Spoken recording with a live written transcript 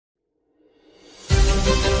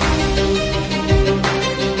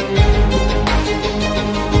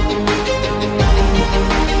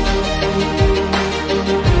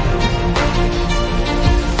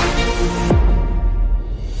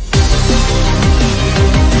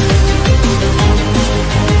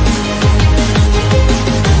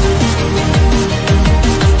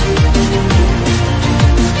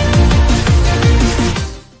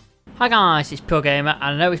Hi guys, it's Pure Gamer, and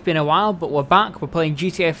I know it's been a while, but we're back. We're playing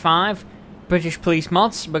GTA 5, British Police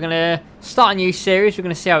Mods. We're going to start a new series. We're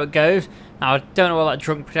going to see how it goes. Now, I don't know what that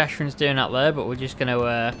drunk pedestrian's doing out there, but we're just going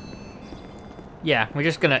to,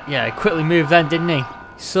 quickly move then, didn't he?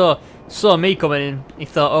 Saw me coming in. He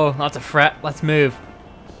thought, oh, that's a threat, let's move.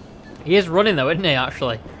 He is running though, isn't he,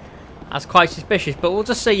 actually? That's quite suspicious, but we'll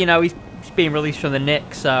just say, you know, he's being released from the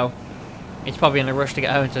Nick, so he's probably in a rush to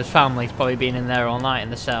get home to his family. He's probably been in there all night in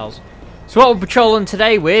the cells. So what we're patrolling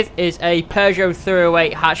today with is a Peugeot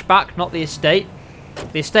 308 hatchback, not the Estate.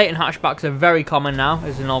 The Estate and hatchbacks are very common now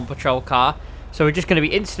as an old patrol car. So we're just going to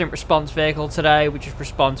be incident response vehicle today. We just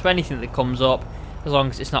respond to anything that comes up, as long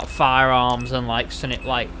as it's not firearms and like something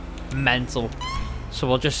like mental. So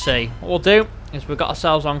we'll just see. What we'll do is we've got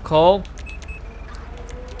ourselves on call.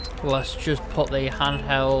 Let's just put the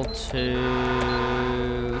handheld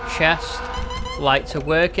to chest. Lights are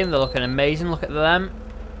working. They're looking amazing. Look at them.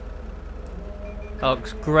 That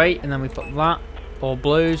looks great. And then we put that. All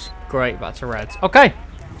blues. Great. Back to reds. Okay.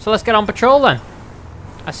 So let's get on patrol then.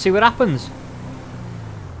 Let's see what happens.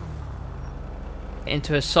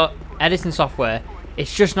 Into a editing software.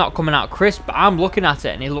 It's just not coming out crisp. But I'm looking at it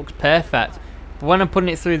and it looks perfect. But when I'm putting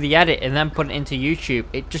it through the edit and then putting it into YouTube,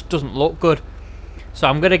 it just doesn't look good. So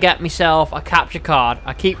I'm going to get myself a capture card.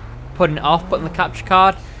 I keep putting it off putting the capture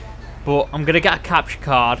card. But I'm going to get a capture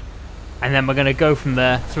card. And then we're going to go from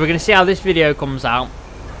there. So we're going to see how this video comes out.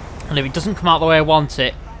 And if it doesn't come out the way I want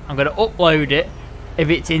it, I'm going to upload it.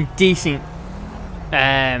 If it's in decent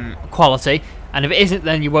quality. And if it isn't,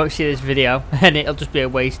 then you won't see this video. And it'll just be a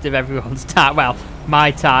waste of everyone's time. Well,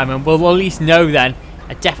 my time. And we'll at least know then.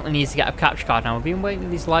 I definitely need to get a capture card now. We've been waiting for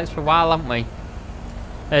these lights for a while, haven't we?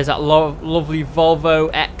 There's that lovely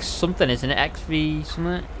Volvo X something, isn't it? XV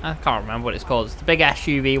something? I can't remember what it's called. It's the big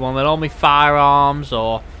SUV one with only firearms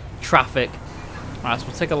or traffic. Right, so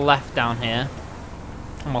we'll take a left down here.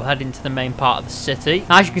 And we'll head into the main part of the city.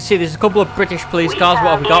 As you can see, there's a couple of British police cars.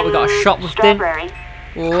 What have we got? We've got a shoplifting.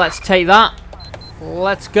 Let's take that.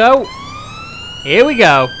 Let's go. Here we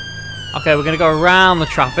go. Okay, we're going to go around the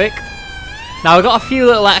traffic. Now, we've got a few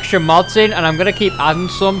little extra mods in, and I'm going to keep adding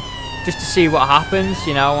some just to see what happens.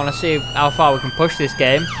 You know, I want to see how far we can push this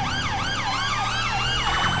game.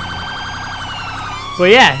 But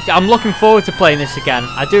yeah, I'm looking forward to playing this again.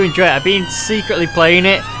 I do enjoy it. I've been secretly playing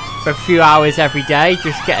it for a few hours every day,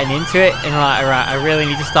 just getting into it. And like, right, I really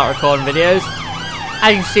need to start recording videos.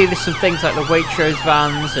 As you can see, there's some things like the Waitrose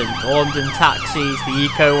vans and London taxis, the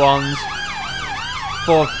eco ones,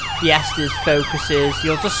 Ford Fiestas, Focuses.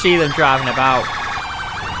 You'll just see them driving about.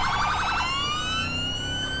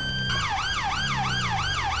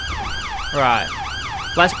 Right,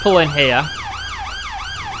 let's pull in here.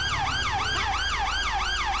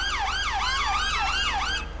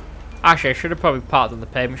 Actually, I should have probably parked on the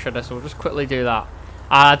pavement, should I? So we'll just quickly do that.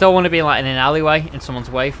 I don't want to be like in an alleyway in someone's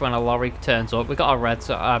way for when a lorry turns up. We got our reds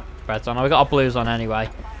on. We got our blues on anyway.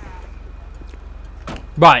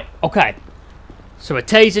 Right, okay. So we're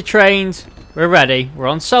taser trained. We're ready. We're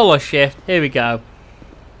on solo shift. Here we go.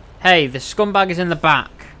 Hey, the scumbag is in the back.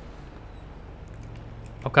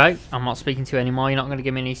 Okay, I'm not speaking to you anymore. You're not going to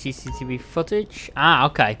give me any CCTV footage. Ah,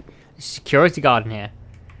 okay. There's a security guard in here.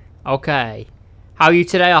 Okay. How are you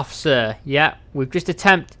today, officer? Yeah, you've just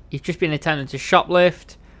been attempting to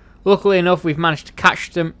shoplift. Luckily enough, we've managed to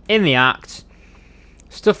catch them in the act.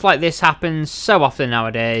 Stuff like this happens so often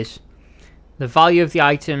nowadays. The value of the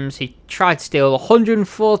items, he tried to steal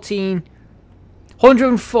 £144,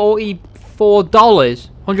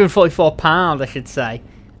 £144, I should say.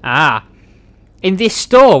 Ah. In this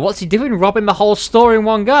store, what's he doing? Robbing the whole store in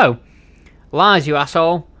one go? Lies, you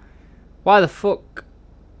asshole. Why the fuck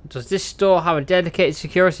does this store have a dedicated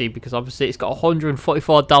security? Because obviously it's got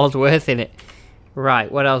 $144 worth in it.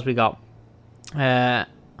 Right, what else we got? I'll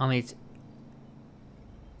need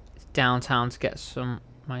downtown to get some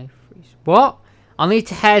my freeze. What? I'll need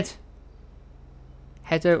to head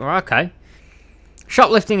over. Okay.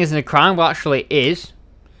 Shoplifting isn't a crime. Well, actually it is.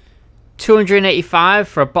 $285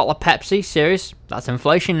 for a bottle of Pepsi. Serious? That's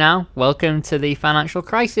inflation now. Welcome to the financial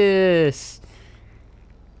crisis.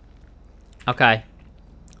 Okay.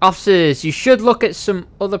 Officers, you should look at some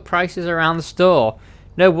other prices around the store.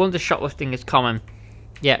 No wonder shoplifting is common.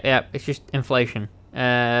 Yeah, it's just inflation.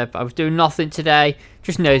 But I was doing nothing today.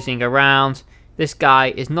 Just nosing around. This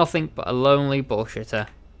guy is nothing but a lonely bullshitter.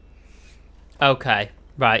 Okay.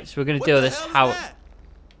 Right, so we're going to deal with this how...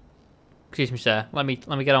 Excuse me, sir. Let me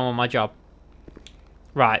get on with my job.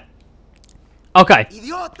 Right. Okay.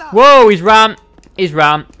 Whoa, he's ran. He's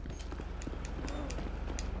ran.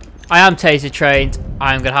 I am taser trained.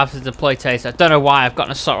 I am going to have to deploy taser. I don't know why I've got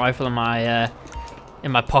an assault rifle in my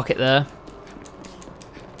in my pocket there.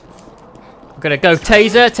 I'm gonna go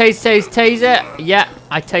taser, taser. Yeah,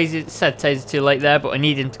 I said taser too late there, but I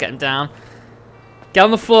need him to get him down. Get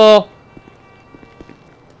on the floor.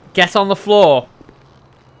 Get on the floor.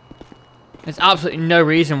 There's absolutely no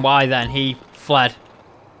reason why then he fled.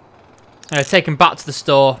 I'm gonna take him back to the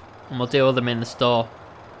store and we'll deal with him in the store.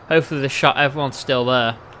 Hopefully the shot, everyone's still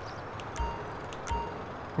there.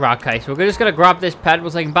 Right, okay, so we're just gonna grab this ped,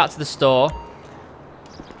 we'll take him back to the store.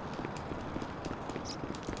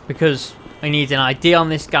 Because we need an ID on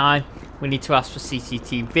this guy. We need to ask for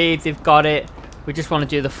CCTV if they've got it. We just want to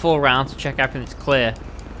do the full round to check everything's clear.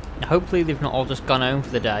 Now, hopefully they've not all just gone home for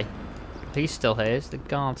the day. He's still here. Is the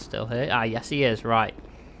guard still here? Ah, yes, he is. Right.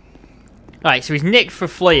 Right, so he's nicked for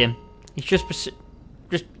fleeing. He's just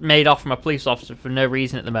made off from a police officer for no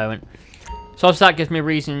reason at the moment. So obviously that gives me a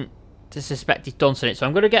reason to suspect he's done something. So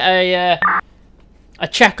I'm going to get a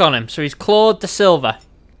check on him. So he's Claude Da Silva.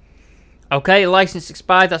 Okay, license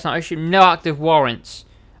expired. That's not issued. No active warrants.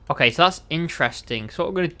 Okay, so that's interesting. So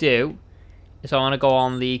what we're going to do is I want to go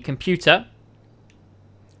on the computer.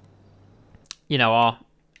 You know, our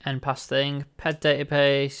NPAS thing. PED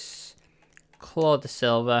database. Claude Da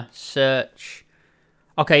Silva. Search.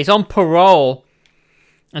 Okay, he's on parole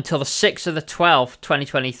until the 6th of the 12th,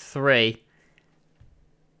 2023.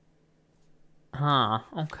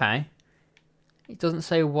 Okay. It doesn't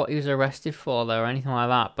say what he was arrested for, though, or anything like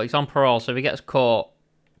that. But he's on parole, so if he gets caught,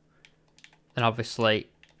 then obviously,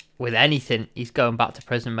 with anything, he's going back to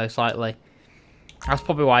prison, most likely. That's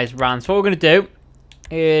probably why he's ran. So what we're going to do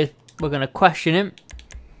is we're going to question him.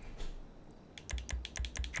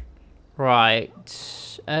 Right.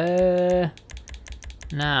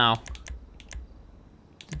 Now,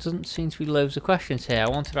 there doesn't seem to be loads of questions here. I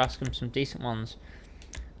wanted to ask him some decent ones.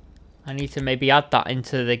 I need to maybe add that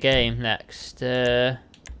into the game next.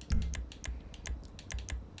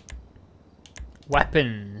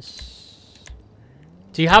 Weapons.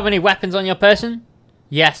 Do you have any weapons on your person?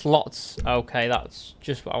 Yes, lots. Okay, that's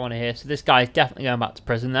just what I want to hear. So this guy's definitely going back to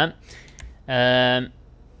prison then.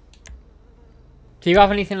 Do you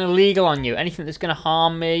have anything illegal on you? Anything that's going to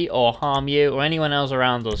harm me or harm you or anyone else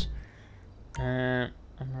around us? I'm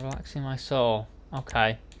relaxing my soul.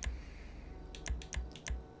 Okay.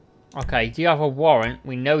 Okay, do you have a warrant?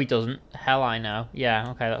 We know he doesn't. Hell, I know.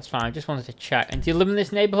 Yeah, okay, that's fine. I just wanted to check. And do you live in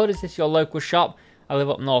this neighbourhood? Is this your local shop? I live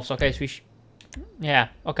up north, so okay, so we yeah,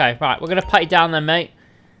 okay, right. We're going to pat you down then, mate.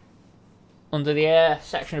 Under the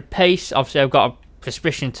section of pace. Obviously, I've got a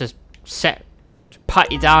suspicion to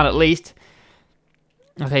pat you down at least.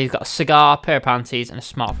 Okay, he's got a cigar, pair of panties, and a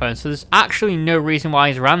smartphone. So there's actually no reason why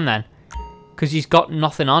he's ran then. Because he's got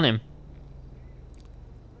nothing on him.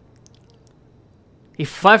 He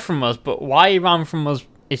fled from us, but why he ran from us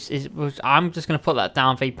I'm just going to put that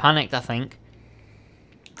down for he panicked, I think.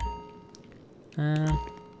 I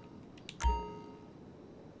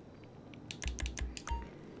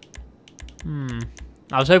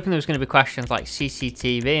was hoping there was going to be questions like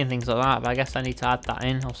CCTV and things like that, but I guess I need to add that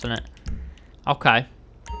in, doesn't it? Okay.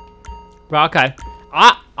 Right, okay.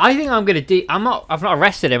 I think I'm going to I've not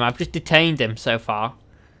arrested him, I've just detained him so far.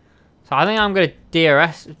 So I think I'm going to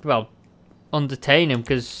de-arrest, well, undetain him,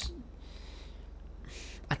 because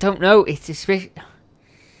I don't know, he's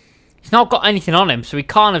not got anything on him, so he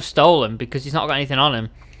can't have stolen because he's not got anything on him.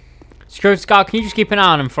 Security guard, can you just keep an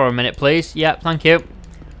eye on him for a minute, please? Yep, thank you.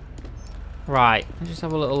 Right, let's just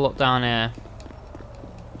have a little look down here.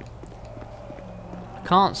 I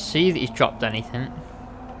can't see that he's dropped anything.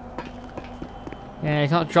 Yeah,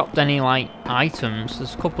 he's not dropped any, like, items.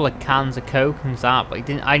 There's a couple of cans of Coke and that, but I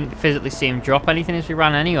didn't physically see him drop anything as we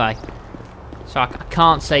ran anyway. So I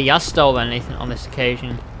can't say he has stolen anything on this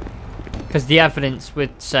occasion. Because the evidence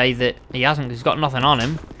would say that he hasn't, because he's got nothing on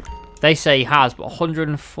him. They say he has, but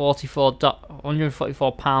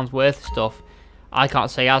 £144 worth of stuff, I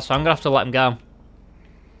can't say he has, so I'm going to have to let him go.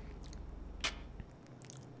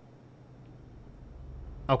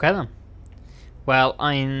 Okay then. Well,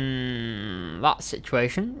 in that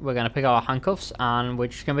situation, we're going to pick up our handcuffs and we're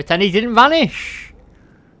just going to pretend he didn't vanish.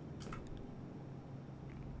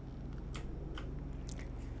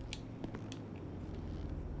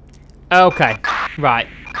 Okay, right.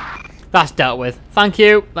 That's dealt with. Thank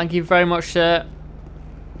you. Thank you very much, sir.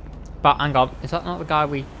 But hang on, is that not the guy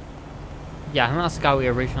we... Yeah, I think that's the guy we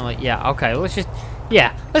originally... Yeah, okay, let's just...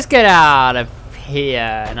 Yeah, let's get out of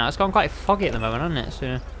here. Now, it's gone quite foggy at the moment, hasn't it? So,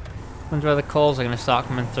 I wonder where the calls are going to start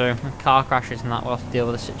coming through. Car crashes and that, we'll have to deal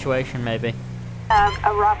with the situation, maybe.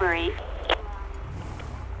 A robbery.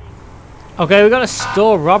 Okay, we've got a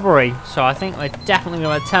store robbery, so I think we're definitely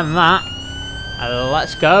going to attempt that.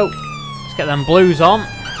 Let's go. Let's get them blues on.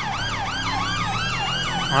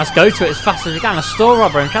 Let's go to it as fast as we can. A store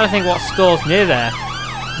robbery. I'm trying to think what store's near there.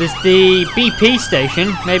 There's the BP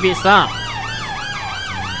station. Maybe it's that.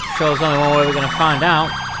 Sure, there's only one way we're going to find out.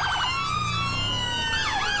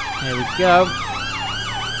 Here we go.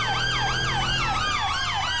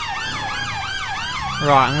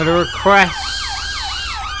 Right, I'm going to request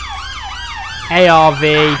ARV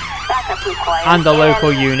and a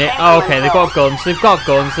local unit. Oh, okay, they've got guns. They've got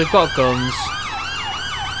guns. They've got guns.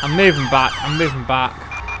 I'm moving back. I'm moving back.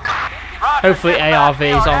 Hopefully ARV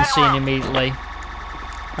is on scene immediately.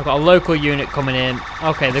 I've got a local unit coming in.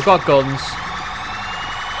 Okay, they've got guns.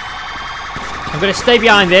 I'm going to stay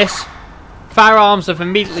behind this. Firearms have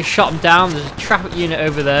immediately shot them down. There's a traffic unit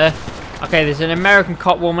over there. Okay, there's an American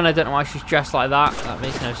cop woman. I don't know why she's dressed like that. That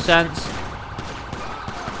makes no sense.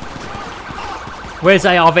 Where's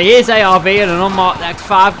ARV? Here's ARV and an unmarked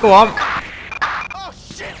X5. Go on.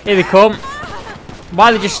 Here they come. Why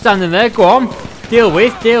are they just standing there? Go on. Deal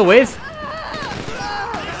with. Deal with.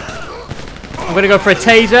 I'm going to go for a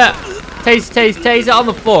taser. Taser on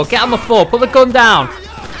the floor. Get on the floor. Put the gun down.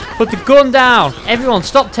 Put the gun down. Everyone,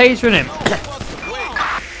 stop tasering him.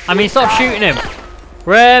 I mean, stop shooting him.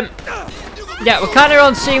 Yeah, we're kind of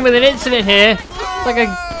on scene with an incident here. It's like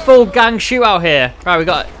a full gang shootout here. Right, we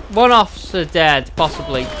got one officer dead,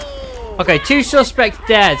 possibly. Okay, 2 suspects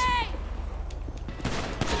dead.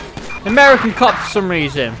 American cop for some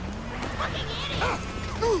reason.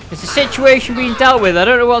 It's a situation being dealt with. I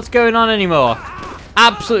don't know what's going on anymore.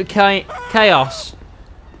 Absolute chaos.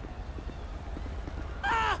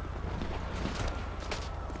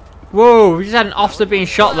 Whoa, we just had an officer being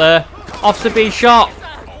shot there. Officer being shot.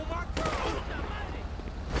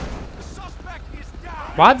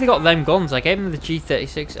 Why have they got them guns? I gave them the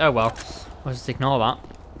G36. Oh well. I'll just ignore that.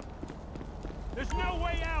 There's no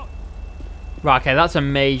way out. Right, okay, that's a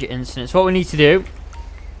major incident. So what we need to do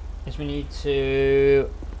is we need to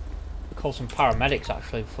call some paramedics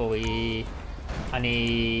actually before we... I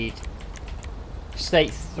need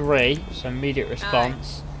state 3, so immediate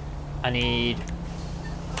response. I need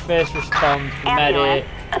first respond medic.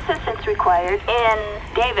 Assistance required in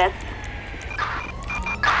Davis.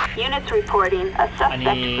 Units reporting a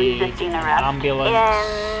suspect resisting arrest ambulance.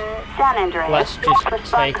 in San Andreas. Let's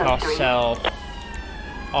just take ourselves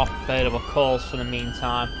off available calls for the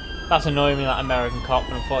meantime. That's annoying me, that American cop,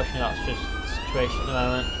 but unfortunately that's just the situation at the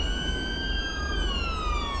moment.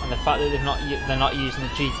 And the fact that they're not using the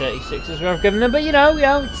G36s we've given them, but you know,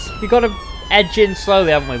 we've got to edge in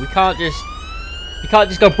slowly, haven't we? We can't just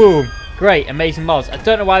go boom. Great, amazing mods. I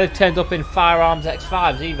don't know why they've turned up in firearms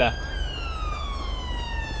X5s either.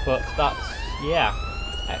 But that's, yeah,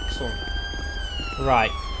 excellent. Right,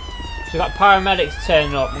 so we've got paramedics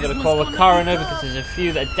turning up. I'm going to call the coroner because there's a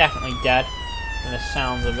few that are definitely dead from the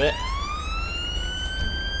sounds of it.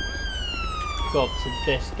 Go up to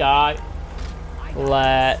this guy.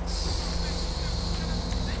 Let's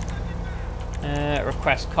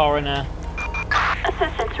request coroner.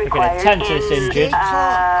 Assistance We're going to attend to this injured.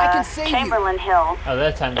 I can save Chamberlain Hill. Oh, they're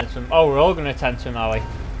attending to him. Oh, we're all going to attend to him, are we?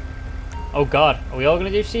 Oh god, are we all going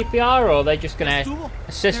to do CPR, or are they just going to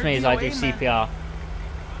assist me as I do CPR?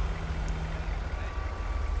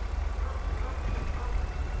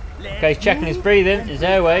 Okay, he's checking his breathing, his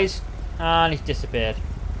airways, and he's disappeared.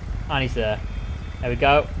 And he's there. There we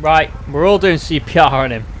go. Right, we're all doing CPR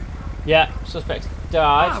on him. Yeah, suspect's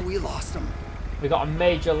died. We lost him. We got a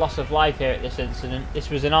major loss of life here at this incident. This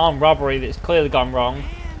was an armed robbery that's clearly gone wrong.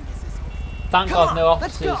 Thank God no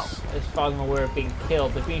officers, as far as I'm aware, have been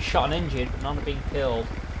killed. They've been shot and injured, but none have been killed.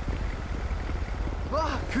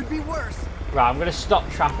 Could be worse. Right, I'm going to stop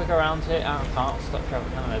traffic around here. I can't stop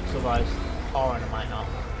traffic, can I? Because otherwise the coroner might not.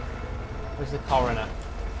 Where's the coroner?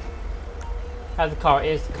 Here's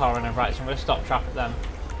the coroner. Right, so I'm going to stop traffic then.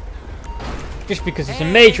 Just because there's a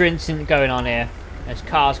major incident going on here. There's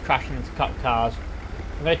cars crashing into cop cars.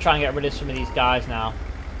 I'm going to try and get rid of some of these guys now.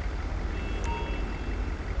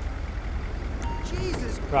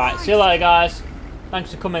 Right, see you later guys.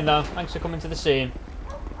 Thanks for coming though. Thanks for coming to the scene.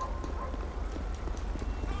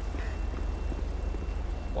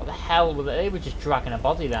 What the hell were they? They were just dragging a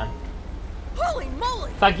body then. Holy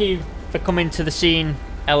moly! Thank you for coming to the scene,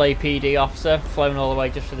 LAPD officer. Flown all the way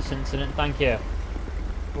just for this incident. Thank you.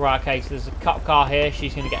 Right, okay, so there's a cop car here.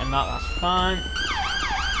 She's going to get in that. That's fine.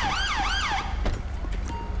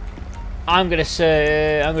 I'm going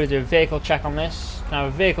to do a vehicle check on this. Can I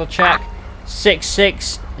have a vehicle check?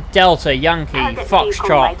 66 Delta Yankee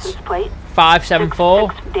Foxtrot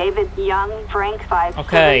 574. David Young Frank 5.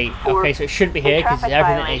 Okay, so it shouldn't be here because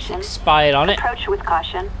everything is expired on it. Approach with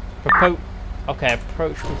caution. Okay,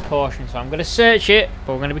 approach with caution. So I'm going to search it,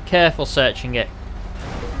 but we're going to be careful searching it.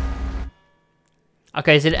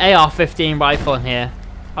 Okay, there's an AR-15 rifle in here.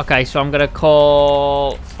 Okay, so I'm going to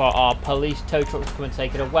call for our police tow truck to come and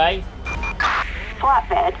take it away.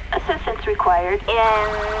 Flatbed. Assistance required in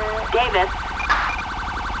Davis.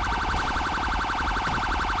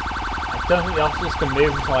 I don't think the officers can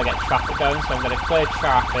move until I get traffic going, so I'm going to clear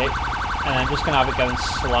traffic, and I'm just going to have it going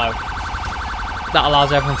slow. That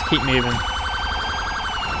allows everyone to keep moving.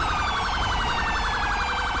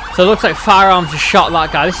 So it looks like firearms have shot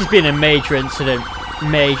that guy. This has been a major incident.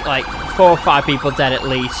 Major, like 4 or 5 people dead at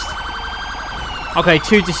least. Okay,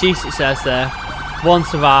 2 deceased it says there. 1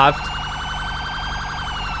 survived.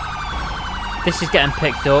 This is getting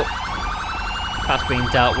picked up. That's being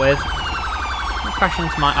dealt with. I'm crashing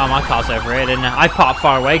into my... Oh, my car's over here, didn't I? I parked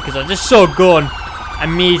far away because I just saw a gun.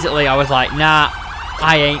 Immediately I was like, nah,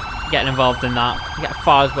 I ain't getting involved in that. You get as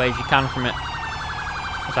far away as you can from it.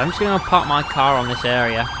 So I'm just going to park my car on this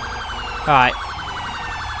area. Alright.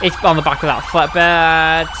 It's on the back of that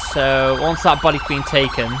flatbed. So once that body's been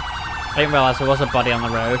taken, I didn't realise there was a body on the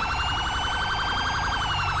road.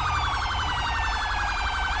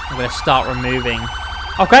 I'm going to start removing.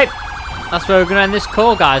 Okay. That's where we're going to end this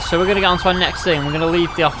call, guys. So we're going to get on to our next thing. We're going to leave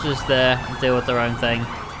the officers there and deal with their own thing.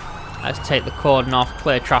 Let's take the cordon off,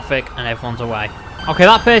 clear traffic, and everyone's away. Okay,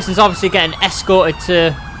 that person's obviously getting escorted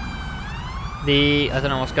to the... I don't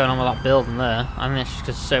know what's going on with that building there. I think it's just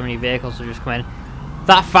because so many vehicles have just come in.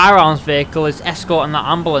 That firearms vehicle is escorting that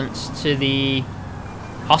ambulance to the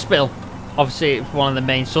hospital. Obviously, it's one of the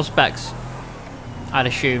main suspects. I'd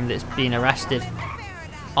assume that's been arrested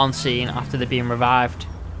on scene after they're being revived.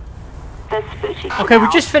 Okay, we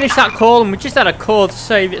just finished that call, and we just had a call to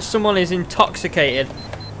say that someone is intoxicated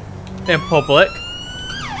in public.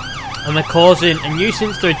 And they're causing a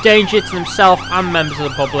nuisance. They're a danger to themselves and members of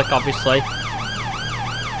the public, obviously.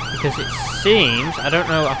 Because it seems, I don't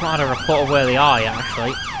know, I've not had a report of where they are yet,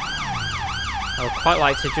 actually. I would quite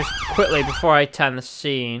like to just quickly, before I attend the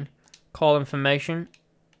scene, call information.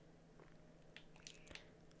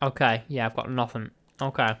 Okay, yeah, I've got nothing.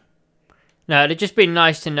 Okay. No, it'd just be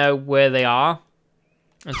nice to know where they are.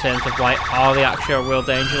 In terms of, like, are they actually a real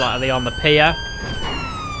danger? Like, are they on the pier?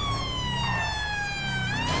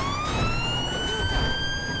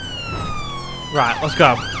 Right, let's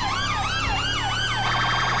go.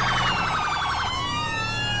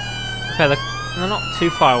 Okay, they're not too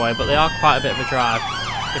far away, but they are quite a bit of a drive.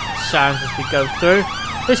 Different sounds as we go through.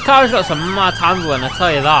 This car has got some mad handling, I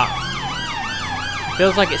tell you that. It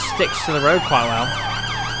feels like it sticks to the road quite well.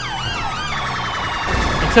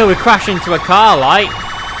 Until we crash into a car light.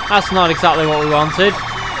 That's not exactly what we wanted.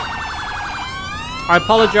 I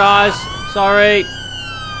apologise. Sorry.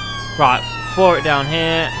 Right, floor it down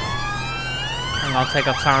here. And I'll take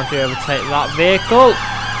our time to overtake that vehicle.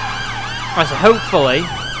 Right, so hopefully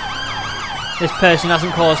this person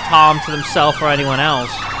hasn't caused harm to themselves or anyone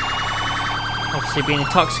else. Obviously being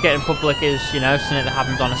intoxicated in public is, you know, something that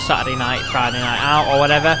happens on a Saturday night, Friday night out or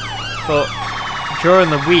whatever. But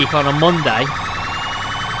during the week on a Monday,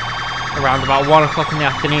 around about 1 o'clock in the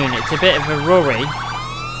afternoon, it's a bit of a worry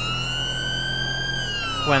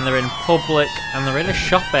when they're in public and they're in a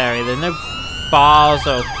shop area. There's no bars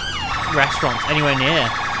or restaurants anywhere near.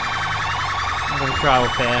 I'm going to drive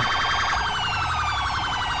up here.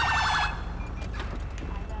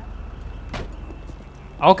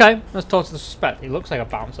 Okay, let's talk to the suspect. He looks like a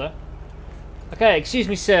bouncer. Okay, excuse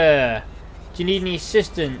me, sir. Do you need any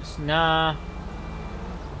assistance? Nah.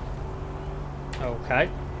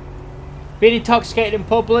 Okay. Being intoxicated in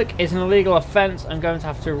public is an illegal offence. I'm going to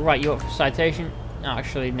have to write you up for citation.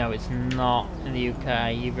 Actually, no, it's not in the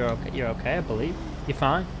UK. You're okay, I believe. You're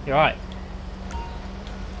fine. You're alright.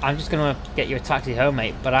 I'm just going to get you a taxi home,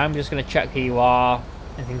 mate. But I'm just going to check who you are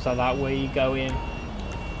and things like that. Where you going?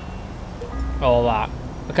 All that.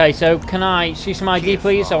 Okay, so can I see some ID,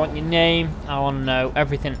 please? I want your name. I want to know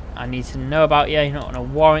everything I need to know about you. You're not on a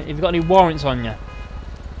warrant. Have you got any warrants on you?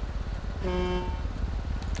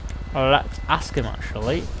 Well, let's ask him,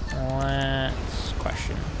 actually. Let's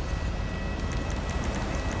question.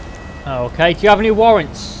 Okay, do you have any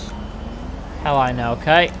warrants? Hell, I know,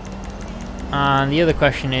 okay. And the other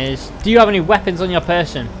question is, do you have any weapons on your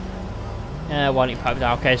person? Why don't you pipe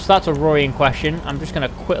down? Okay, so that's a worrying question. I'm just going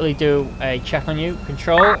to quickly do a check on you.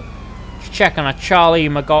 Control. Just check on a Charlie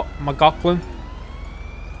McLaughlin.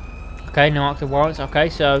 Okay, no active warrants. Okay,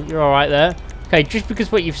 so you're alright there. Okay, just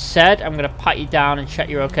because what you've said, I'm going to pat you down and check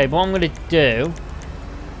you're okay. But what I'm going to do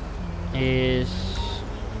is...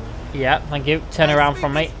 Yeah, thank you. Turn around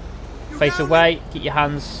from me. Face away. Get your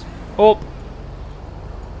hands up.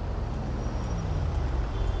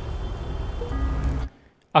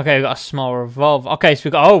 Okay, we've got a small revolver. Okay, so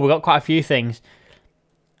we've got quite a few things.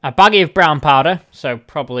 A baggie of brown powder, so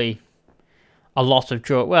probably a lot of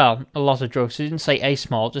drug. Well, a lot of drugs. It didn't say a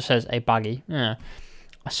small, it just says a baggie. Yeah.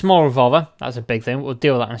 A small revolver, that's a big thing. We'll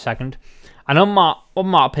deal with that in a second. An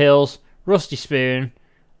unmarked pills, rusty spoon,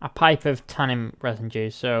 a pipe of tannin residue,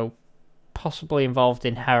 so possibly involved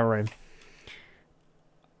in heroin.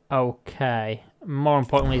 Okay. More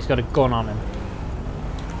importantly, he's got a gun on him.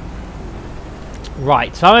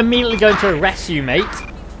 Right, so I'm immediately going to arrest you, mate.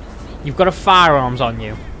 You've got a firearms on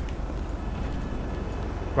you.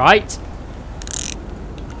 Right.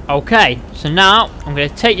 Okay, so now I'm going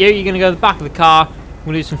to take you. You're going to go to the back of the car.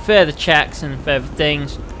 We'll do some further checks and further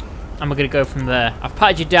things. And we're going to go from there. I've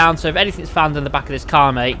patted you down, so if anything's found in the back of this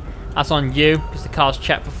car, mate, that's on you, because the car's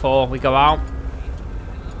checked before we go out.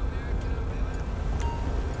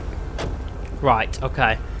 Right,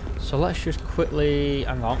 okay. So let's just quickly...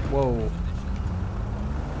 Hang on, whoa.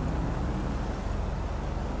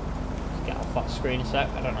 Let's get off that screen a sec.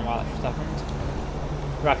 I don't know why that just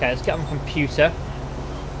happened. Right, okay, let's get on the computer.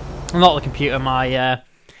 Not the computer, my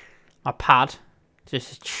pad.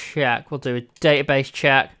 Just to check. We'll do a database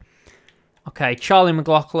check. Okay, Charlie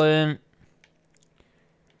McLaughlin.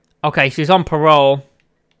 Okay, so he's on parole.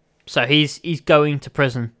 So he's going to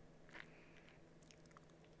prison.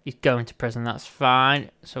 He's going to prison, that's fine.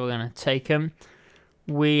 So we're going to take him.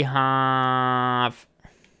 We have...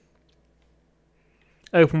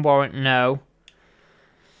 Open warrant, no.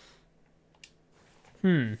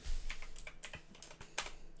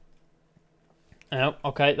 Oh,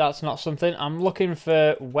 okay, that's not something. I'm looking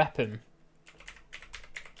for weapon.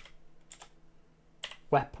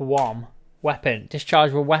 Weapon.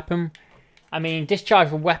 Dischargeable weapon. I mean,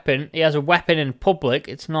 dischargeable weapon. He has a weapon in public.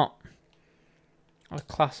 It's not... I would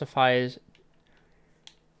classify as...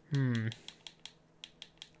 I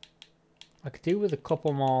could do with a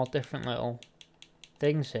couple more different little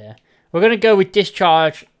things here. We're going to go with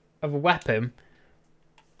discharge of a weapon,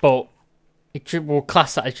 but we'll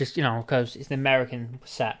class that as just, you know, because it's the American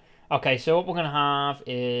set. Okay, so what we're going to have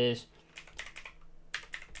is...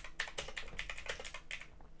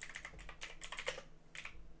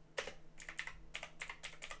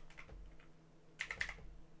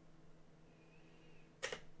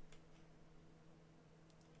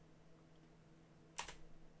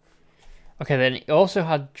 Okay, then it also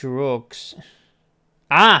had drugs.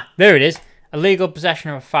 Ah, there it is. Illegal possession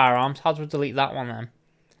of firearms. How do we delete that one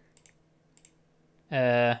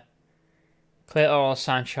then? Clear all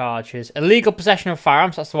assigned charges. Illegal possession of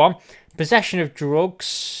firearms, that's the one. Possession of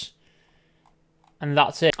drugs. And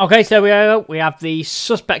that's it. Okay, so we have the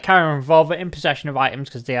suspect carrying a revolver in possession of items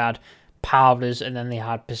because they had powders and then they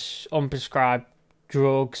had unprescribed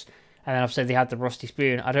drugs. And then obviously they had the rusty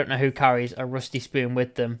spoon. I don't know who carries a rusty spoon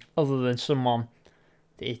with them other than someone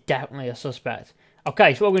that is definitely a suspect.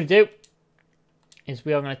 Okay, so what we're going to do is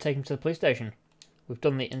we are going to take him to the police station. We've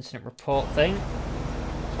done the incident report thing.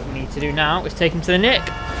 So what we need to do now is take him to the Nick.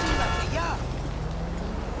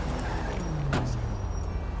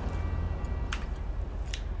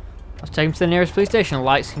 Let's take him to the nearest police station. The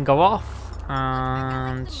lights can go off.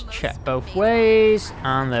 And check both ways.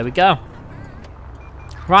 And there we go.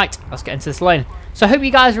 Right, let's get into this lane. So I hope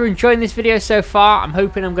you guys are enjoying this video so far. I'm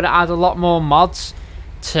hoping I'm going to add a lot more mods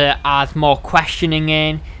to add more questioning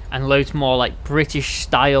in and loads more like British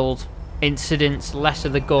styled incidents, less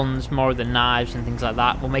of the guns, more of the knives and things like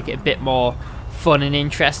that. We'll make it a bit more fun and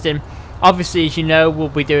interesting. Obviously, as you know, we'll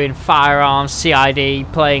be doing firearms,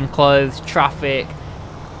 CID, plain clothes, traffic,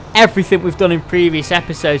 everything we've done in previous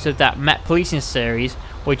episodes of that Met Policing series.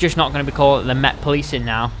 We're just not going to be calling it the Met Policing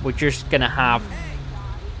now. We're just going to have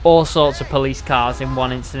all sorts of police cars in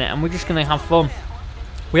one incident, and we're just going to have fun.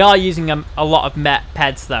 We are using a lot of Met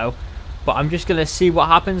Peds though, but I'm just going to see what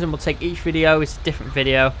happens, and we'll take each video as a different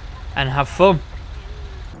video and have fun.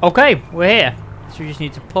 Okay, we're here, so we just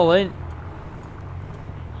need to pull in.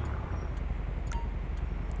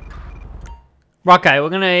 Okay, we're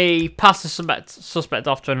going to pass the suspect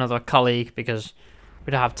off to another colleague because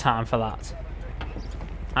we don't have time for that.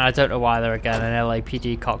 And I don't know why they're again an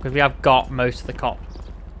LAPD cop, because we have got most of the cops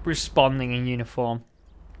responding in uniform.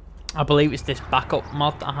 I believe it's this backup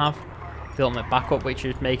mod that I have, the ultimate backup, which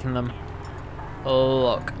is making them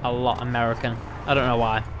look a lot American. I don't know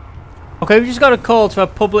why. Okay, we just got a call to a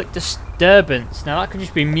public disturbance. Now that could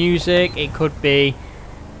just be music, it could be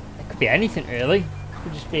anything really. It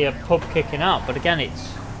could just be a pub kicking out, but again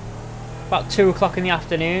it's about 2 o'clock in the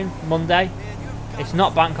afternoon, Monday. It's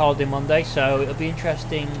not bank holiday Monday, so it'll be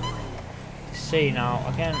interesting to see. Now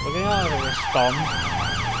again, we're going to have to respond.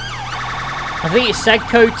 I think it said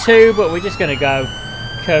code 2, but we're just going to go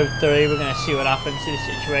code 3. We're going to see what happens to the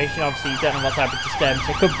situation. Obviously, you don't know what type of disturbance.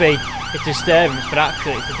 It could be a disturbance, but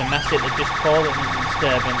actually it's a domestic that just called it a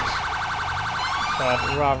disturbance. So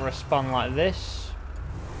I'd rather respond like this.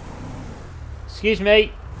 Excuse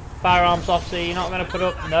me, firearms officer, you're not going to put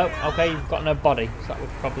up... No, okay, you've got no body. So that would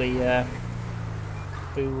probably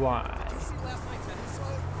be why.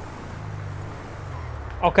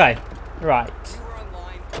 Okay, right.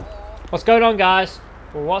 What's going on, guys?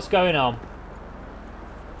 Well, what's going on?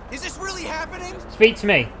 Is this really happening? Speak to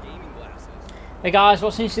me. Hey guys,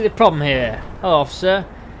 what seems to be the problem here? Hello, officer.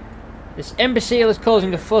 This imbecile is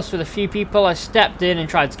causing a fuss with a few people. I stepped in and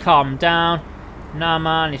tried to calm him down. Nah,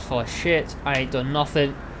 man, he's full of shit. I ain't done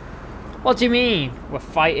nothing. What do you mean? We're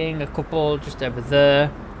fighting a couple just over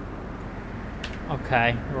there.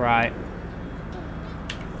 Okay, right.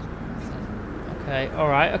 Okay,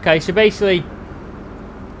 alright. Okay, so basically,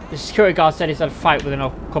 the security guard said he's had a fight with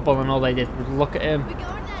a couple and all they did was look at him. Do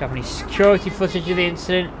you have any security footage of the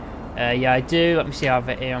incident? Yeah, I do. Let me see. I have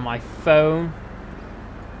it here on my phone.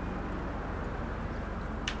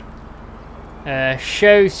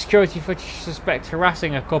 Shows security footage suspect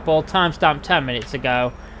harassing a couple. Timestamp 10 minutes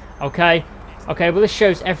ago. Okay. Okay, well this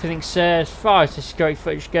shows everything, sir. As far as the security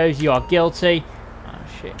footage goes, you are guilty. Oh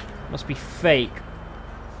shit. Must be fake.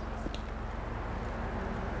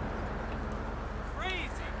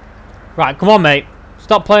 Right, come on, mate.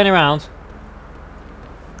 Stop playing around.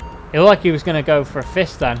 It looked like he was going to go for a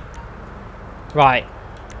fist then. Right.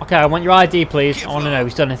 Okay, I want your ID, please. I want to know if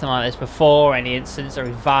he's done anything like this before, any incidents, or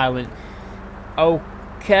he's violent.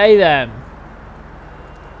 Okay, then.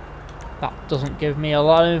 That doesn't give me a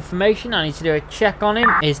lot of information. I need to do a check on him.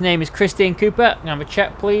 His name is Christian Cooper. Can I have a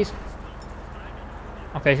check, please?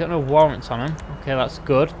 Okay, he's got no warrants on him. Okay, that's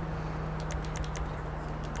good.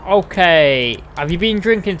 Okay, have you been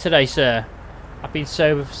drinking today, sir? I've been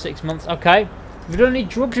sober for 6 months. Okay. Have you done any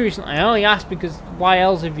drugs recently? I only asked because why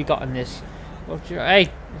else have you gotten this? Hey,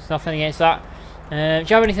 there's nothing against that. Do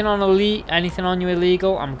you have anything on you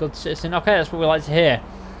illegal? I'm a good citizen. Okay, that's what we like to hear.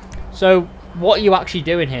 So, what are you actually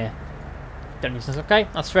doing here? Don't need sense. Okay,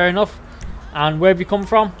 that's fair enough. And where have you come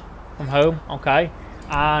from? From home. Okay.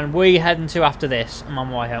 And where are you heading to after this? I'm on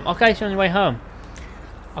my way home. Okay, so on your way home.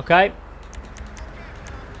 Okay.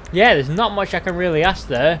 Yeah, there's not much I can really ask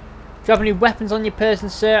there. Do you have any weapons on your person,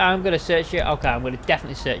 sir? I'm going to search you. Okay, I'm going to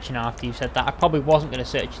definitely search you now after you said that. I probably wasn't going to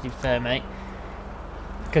search you, to be fair, mate.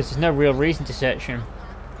 Because there's no real reason to search him.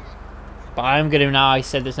 But I'm going to now. He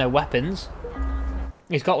said there's no weapons.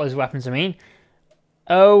 He's got loads of weapons, I mean.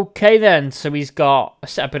 Okay, then. So he's got a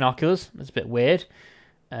set of binoculars. That's a bit weird.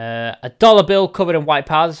 A dollar bill covered in white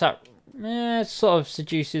powder. So that sort of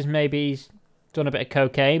seduces maybe he's done a bit of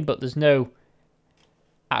cocaine, but there's no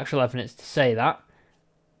actual evidence to say that,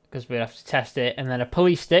 because we'd have to test it. And then a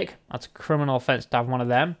police stick. That's a criminal offence to have one of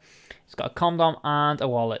them. It's got a condom and a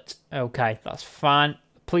wallet. Okay, that's fine.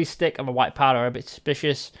 The police stick and the white powder are a bit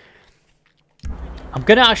suspicious. I'm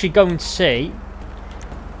going to actually go and see.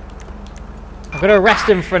 I'm going to arrest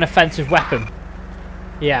him for an offensive weapon.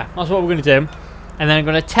 Yeah, that's what we're going to do. And then I'm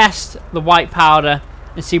going to test the white powder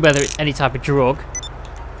and see whether it's any type of drug.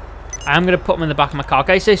 I'm going to put them in the back of my car.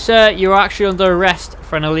 Okay, so sir, you're actually under arrest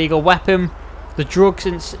for an illegal weapon. The drug,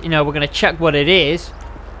 since, you know, we're going to check what it is.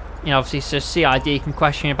 You know, obviously, so CID can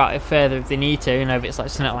question about it further if they need to. You know, if it's like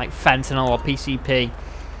something like fentanyl or PCP.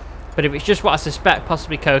 But if it's just what I suspect,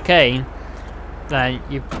 possibly cocaine, then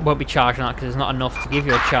you won't be charged on that because there's not enough to give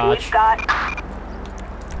you a charge.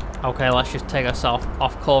 Okay, let's just take ourselves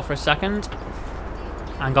off call for a second.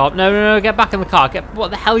 And go up. No, get back in the car.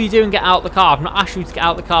 What the hell are you doing? Get out the car. I've not asked you to get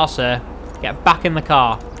out the car, sir. Get back in the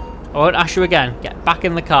car. I won't ask you again. Get back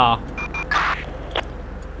in the car.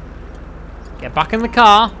 Get back in the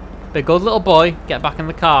car. Be a good little boy. Get back in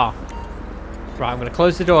the car. Right, I'm going to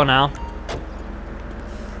close the door now.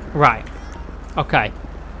 Right. Okay.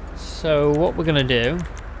 So what we're going to do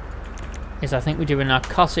is I think we do a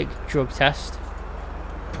narcotic drug test.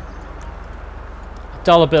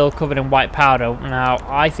 Dollar bill covered in white powder. Now,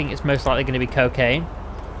 I think it's most likely going to be cocaine.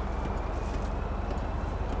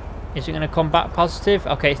 Is it going to come back positive?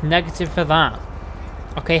 Okay, it's negative for that.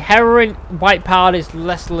 Okay, heroin, white powder is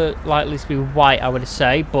less likely to be white, I would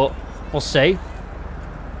say, but we'll see.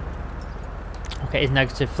 Okay, it's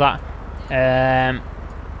negative for that.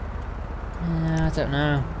 I don't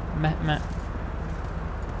know.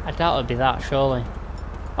 I doubt it'd be that, surely.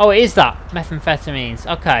 Oh, it is that. Methamphetamines.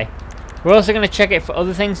 Okay. We're also going to check it for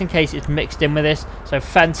other things in case it's mixed in with this. So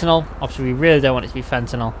fentanyl. Obviously, we really don't want it to be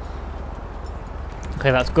fentanyl.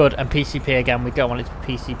 Okay, that's good. And PCP again. We don't want it to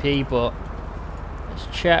be PCP, but let's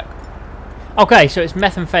check. Okay, so it's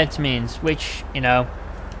methamphetamines, which, you know,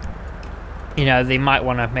 you know, they might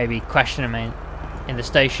want to maybe question him in the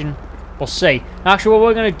station. We'll see. Actually, what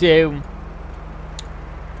we're going to do...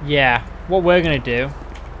 Yeah, what we're going to do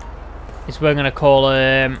is we're going to call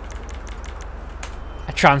a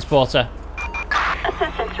transporter.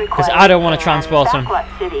 Because I don't want to transport him.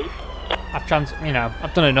 I've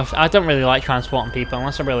done enough. I don't really like transporting people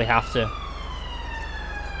unless I really have to.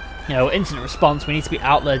 You know, incident response, we need to be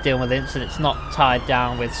out there dealing with incidents, not tied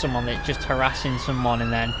down with someone that's just harassing someone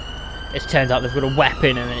and then it turns out they've got a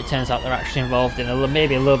weapon and then it turns out they're actually involved in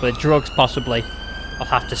maybe a little bit of drugs, possibly. I'll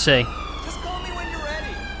have to see. Just call me when you're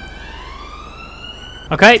ready.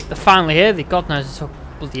 Okay, they're finally here. God knows it took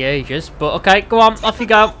bloody ages. But okay, go on, off you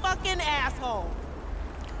go. Fucking asshole.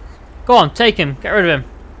 Go on, take him. Get rid of him.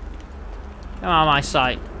 Get out of my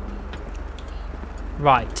sight.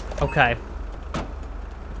 Right, okay.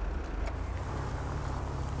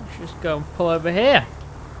 Let's just go and pull over here.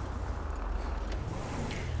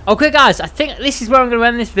 Okay guys, I think this is where I'm going to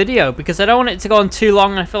end this video because I don't want it to go on too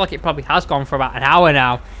long and I feel like it probably has gone for about an hour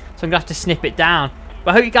now. So I'm going to have to snip it down.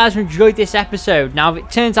 But I hope you guys enjoyed this episode. Now if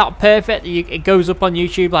it turns out perfect, it goes up on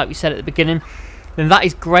YouTube like we said at the beginning, then that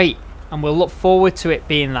is great. And we'll look forward to it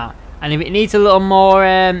being that. And if it needs a little more,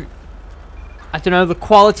 I don't know, the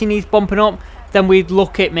quality needs bumping up, then we'd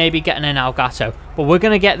look at maybe getting an Elgato. But we're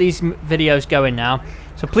going to get these videos going now.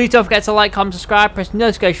 So please don't forget to like, comment, subscribe, press the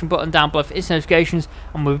notification button down below for its notifications.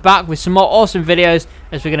 And we'll be back with some more awesome videos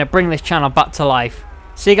as we're going to bring this channel back to life.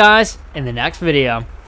 See you guys in the next video.